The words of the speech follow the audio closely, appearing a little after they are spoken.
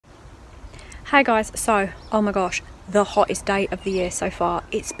Hey guys, so oh my gosh, the hottest day of the year so far.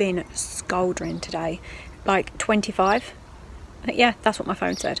 It's been scouldering today, like 25. Yeah, that's what my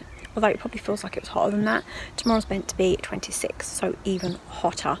phone said, although it probably feels like it was hotter than that. Tomorrow's meant to be 26, so even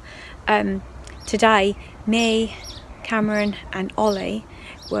hotter. Today me, Cameron and Ollie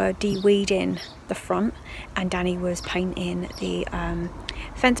were de-weeding the front and Danny was painting the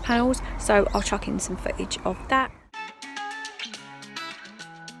fence panels, so I'll chuck in some footage of that.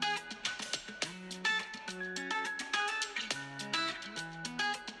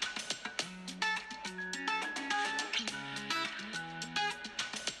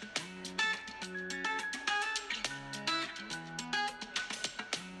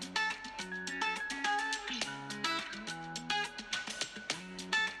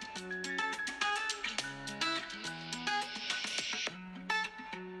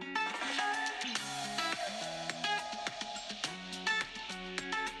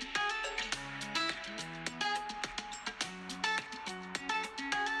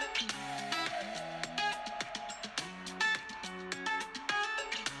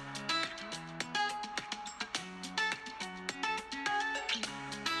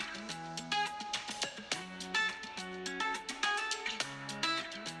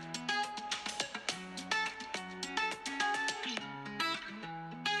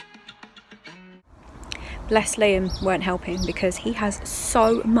 Bless Liam weren't helping because he has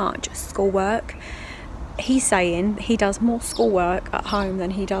so much schoolwork. He's saying he does more schoolwork at home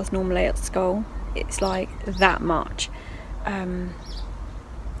than he does normally at school. It's like that much.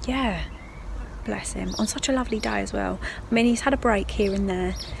 Yeah, bless him. On such a lovely day as well. I mean, he's had a break here and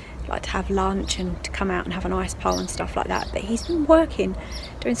there, like to have lunch and to come out and have an ice pole and stuff like that. But he's been working,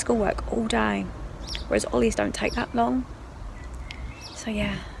 doing schoolwork all day. Whereas Ollie's don't take that long. So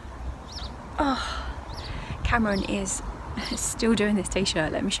yeah. Oh. Cameron is still doing this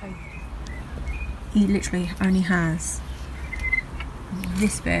t-shirt, let me show you. He literally only has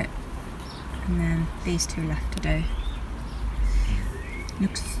this bit and then these two left to do.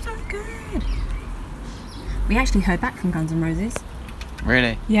 Looks so good. We actually heard back from Guns N' Roses.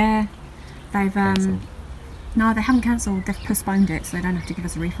 Really? Yeah. They've Cancelled. No, they haven't cancelled, they've postponed it so they don't have to give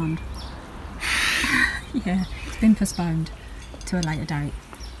us a refund. Yeah, it's been postponed to a later date.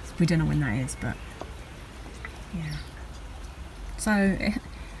 We don't know when that is, but yeah. So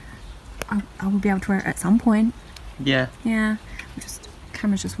I will be able to wear it at some point. Yeah. Yeah.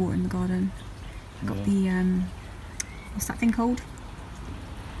 Camera's just watering the garden. Got the what's that thing called?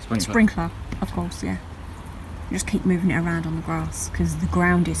 Sprinkler, of course. Yeah. You just keep moving it around on the grass because the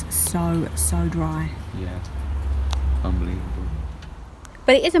ground is so dry. Yeah. Unbelievable.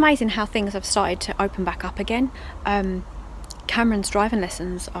 But it is amazing how things have started to open back up again. Cameron's driving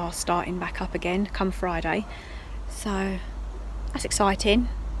lessons are starting back up again come Friday. So that's exciting,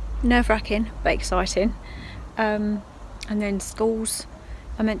 nerve-wracking but exciting. And then schools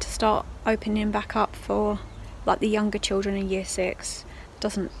are meant to start opening back up for like the younger children in year 6.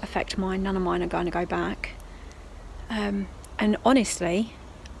 Doesn't affect mine, none of mine are going to go back. And honestly,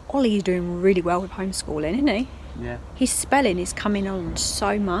 Ollie's doing really well with homeschooling, isn't he? Yeah. His spelling is coming on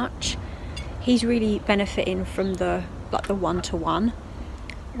so much. He's really benefiting from the one-to-one.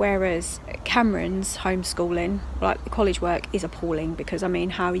 Whereas Cameron's homeschooling, like the college work, is appalling because I mean,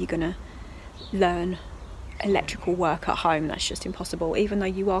 how are you going to learn electrical work at home? That's just impossible, even though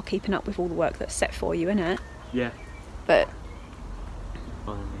you are keeping up with all the work that's set for you, innit? Yeah. But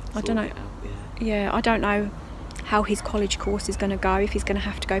I don't know. Yeah, I don't know how his college course is going to go, if he's going to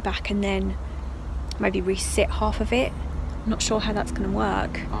have to go back and then maybe resit half of it. I'm not sure how that's going to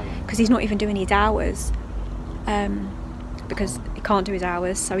work because he's not even doing his hours. Because he can't do his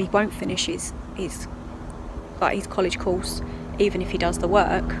hours, so he won't finish his college course, even if he does the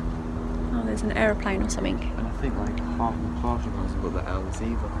work. Oh, there's an aeroplane or something. And I think like half the classroom hasn't got the hours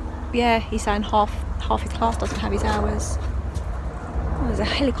either. Yeah, he's saying half his class doesn't have his hours. Oh, there's a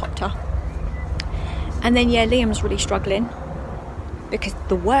helicopter. And then yeah, Liam's really struggling because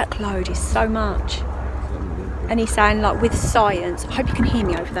the workload is so much. And he's saying like with science, I hope you can hear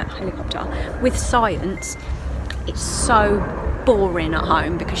me over that helicopter. With science, it's so boring at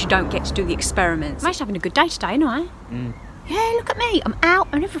home because you don't get to do the experiments. I'm actually having a good day today, ain't I? Yeah, look at me, I'm out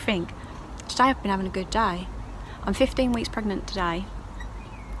and everything. Today I've been having a good day. I'm 15 weeks pregnant today.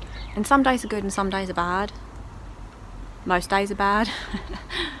 And some days are good and some days are bad. Most days are bad.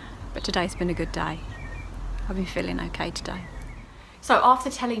 But today's been a good day. I've been feeling okay today. So after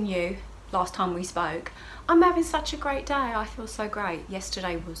telling you last time we spoke, I'm having such a great day, I feel so great.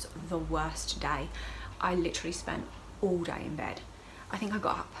 Yesterday was the worst day. I literally spent all day in bed. I think I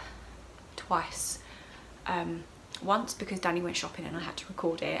got up twice. once because Danny went shopping and I had to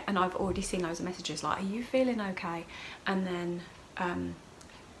record it, and I've already seen loads of messages like, are you feeling okay? And then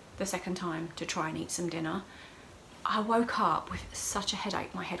the second time to try and eat some dinner, I woke up with such a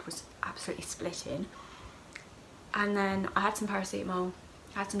headache, my head was absolutely splitting. And then I had some paracetamol,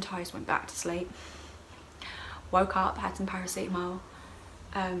 had some toast, went back to sleep. Woke up, had some paracetamol,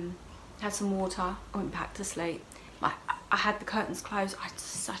 had some water, went back to sleep. I had the curtains closed, I had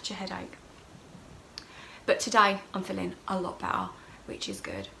such a headache. But today I'm feeling a lot better, which is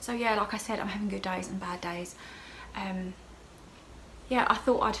good. So yeah, like I said, I'm having good days and bad days. Yeah, I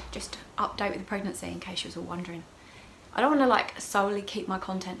thought I'd just update with the pregnancy in case you was all wondering. I don't want to like solely keep my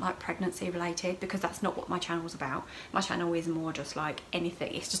content like pregnancy related, because that's not what my channel's about. My channel is more just like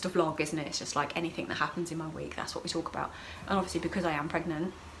anything, it's just a vlog, isn't it? It's just like anything that happens in my week, that's what we talk about. And obviously because I am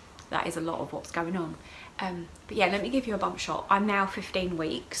pregnant, that is a lot of what's going on. But yeah, let me give you a bump shot. I'm now 15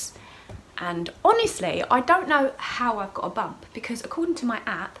 weeks and honestly I don't know how I've got a bump, because according to my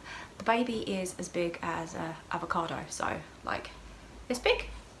app the baby is as big as an avocado. So like, it's big.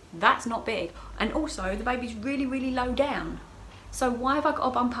 That's not big. And also the baby's really low down, so why have I got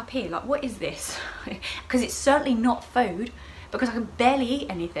a bump up here? Like, what is this? Because it's certainly not food, because I can barely eat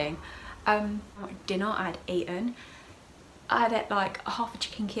anything. Dinner I had eaten, I had like half a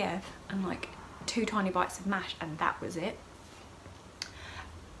chicken Kiev and like 2 tiny bites of mash, and that was it.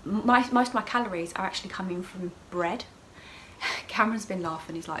 Most of my calories are actually coming from bread. Cameron's been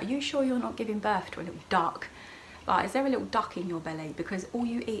laughing, he's like, are you sure you're not giving birth to a little duck? Like, is there a little duck in your belly? Because all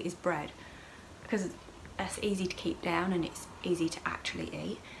you eat is bread. Because that's easy to keep down and it's easy to actually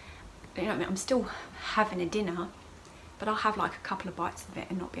eat. You know what I mean? I'm still having a dinner, but I'll have like a couple of bites of it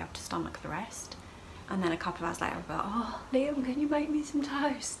and not be able to stomach the rest. And then a couple of hours later I'll be like, oh, Liam, can you make me some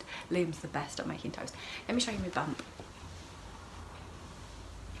toast? Liam's the best at making toast. Let me show you my bump.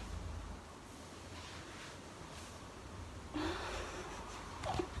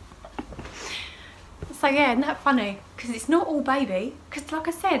 So yeah, isn't that funny? Because it's not all baby. Because like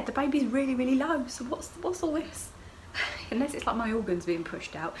I said, the baby's really low. So what's all this? Unless it's like my organs being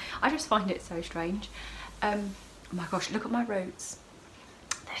pushed out. I just find it so strange. Oh my gosh, look at my roots.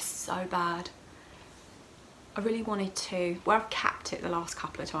 They're so bad. I really wanted to, where I've capped it the last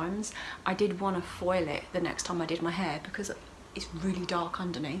couple of times, I did want to foil it the next time I did my hair, because it's really dark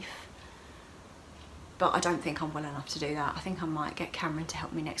underneath. But I don't think I'm well enough to do that. I think I might get Cameron to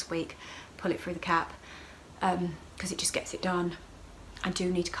help me next week, pull it through the cap, because it just gets it done. I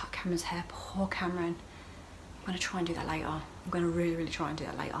do need to cut Cameron's hair, poor Cameron. I'm going to try and do that later. I'm going to really try and do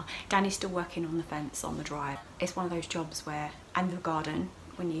that later. Danny's still working on the fence on the drive. It's one of those jobs where, and the garden,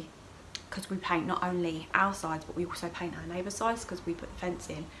 when you, because we paint not only our sides, but we also paint our neighbour's sides, because we put the fence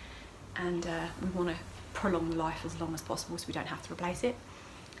in, and we want to prolong the life as long as possible so we don't have to replace it.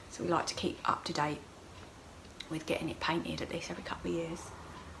 So we like to keep up to date with getting it painted at least every couple of years.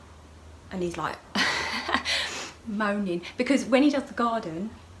 And he's like moaning, because when he does the garden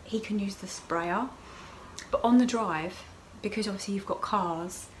he can use the sprayer, but on the drive, because obviously you've got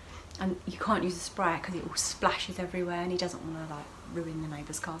cars and you can't use the sprayer because it all splashes everywhere, and he doesn't want to like ruin the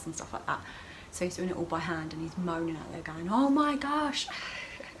neighbours' cars and stuff like that, so he's doing it all by hand, and he's moaning out there going, oh my gosh.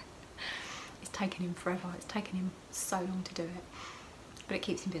 It's taken him forever, it's taken him so long to do it, but it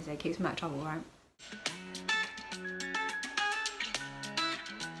keeps him busy, it keeps him out of trouble, right?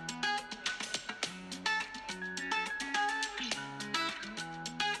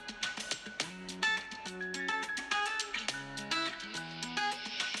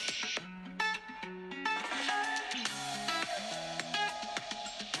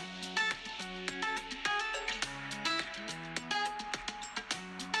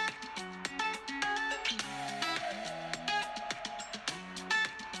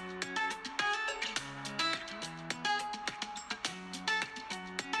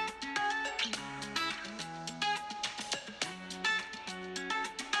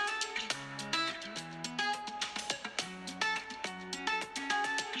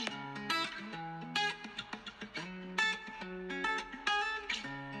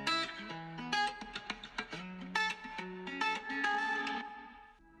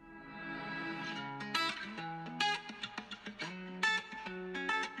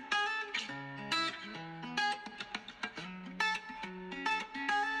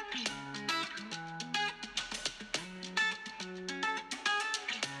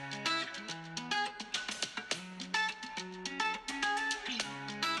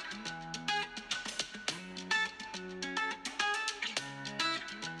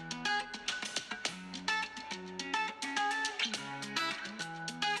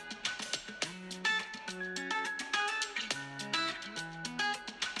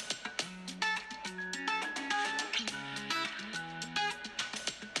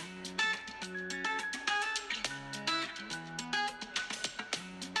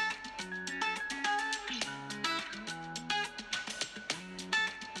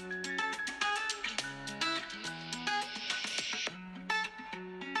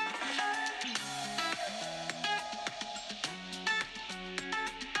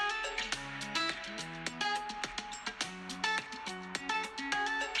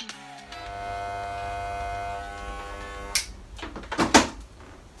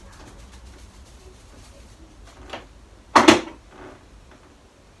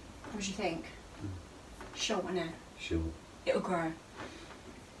 What do you think? Short, I know. Short. It'll grow.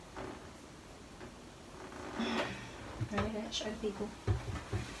 Really, let's show the people.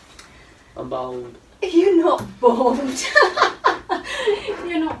 I'm bald. You're not bald.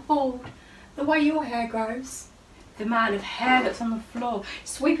 You're not bald. The way your hair grows, the amount of hair that's on the floor.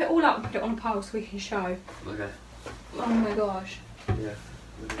 Sweep it all up and put it on a pole so we can show. Okay. Oh my gosh. Yeah.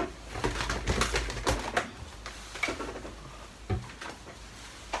 Okay.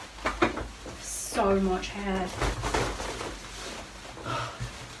 So much hair.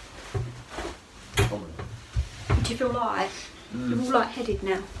 Do you feel light? You're all light-headed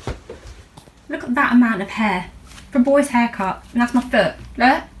now. Look at that amount of hair. For a boy's haircut, and that's my foot.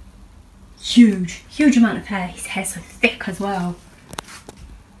 Look. Huge. Huge amount of hair. His hair's so thick as well.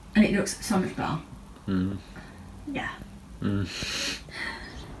 And it looks so much better. Yeah.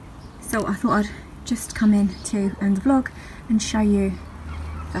 So I thought I'd just come in to end the vlog and show you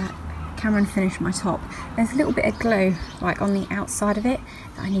that Cameron finished my top. There's a little bit of glue like on the outside of it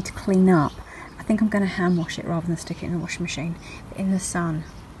that I need to clean up. I think I'm going to hand wash it rather than stick it in the washing machine. But in the sun,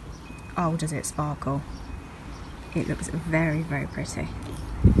 oh, does it sparkle. It looks very, very pretty.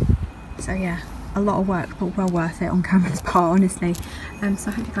 So yeah, a lot of work, but well worth it on Cameron's part, honestly. So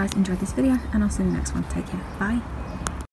I hope you guys enjoyed this video, and I'll see you in the next one. Take care. Bye.